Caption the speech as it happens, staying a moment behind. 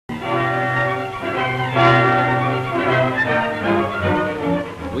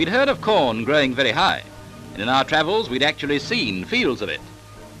We'd heard of corn growing very high, and in our travels we'd actually seen fields of it.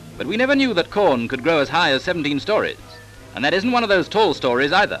 But we never knew that corn could grow as high as 17 stories. And that isn't one of those tall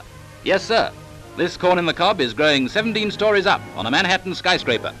stories either. Yes, sir. This corn in the cob is growing 17 stories up on a Manhattan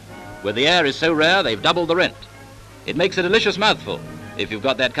skyscraper, where the air is so rare they've doubled the rent. It makes a delicious mouthful, if you've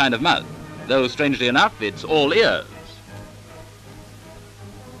got that kind of mouth, though strangely enough, it's all ears.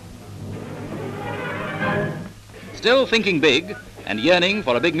 Still thinking big and yearning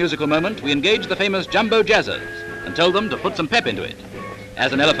for a big musical moment, we engaged the famous jumbo jazzers and told them to put some pep into it.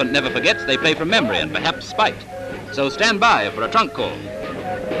 As an elephant never forgets, they play from memory and perhaps spite. So stand by for a trunk call.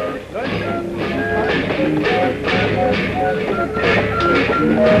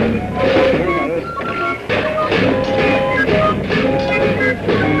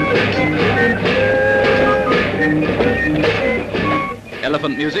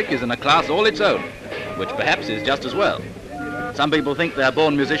 Elephant music is in a class all its own, which perhaps is just as well. Some people think they're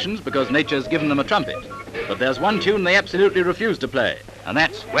born musicians because nature's given them a trumpet. But there's one tune they absolutely refuse to play, and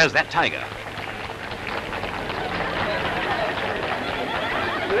that's Where's That Tiger?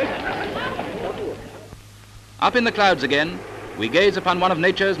 Up in the clouds again, we gaze upon one of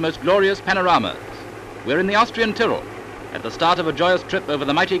nature's most glorious panoramas. We're in the Austrian Tyrol, at the start of a joyous trip over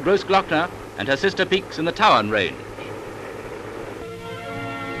the mighty Großglockner and her sister peaks in the Tauern range.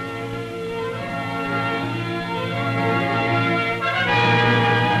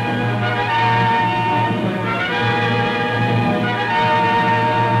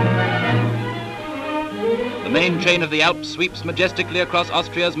 The main chain of the Alps sweeps majestically across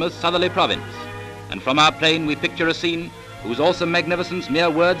Austria's most southerly province, and from our plane we picture a scene whose awesome magnificence mere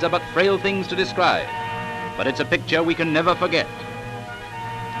words are but frail things to describe. But it's a picture we can never forget.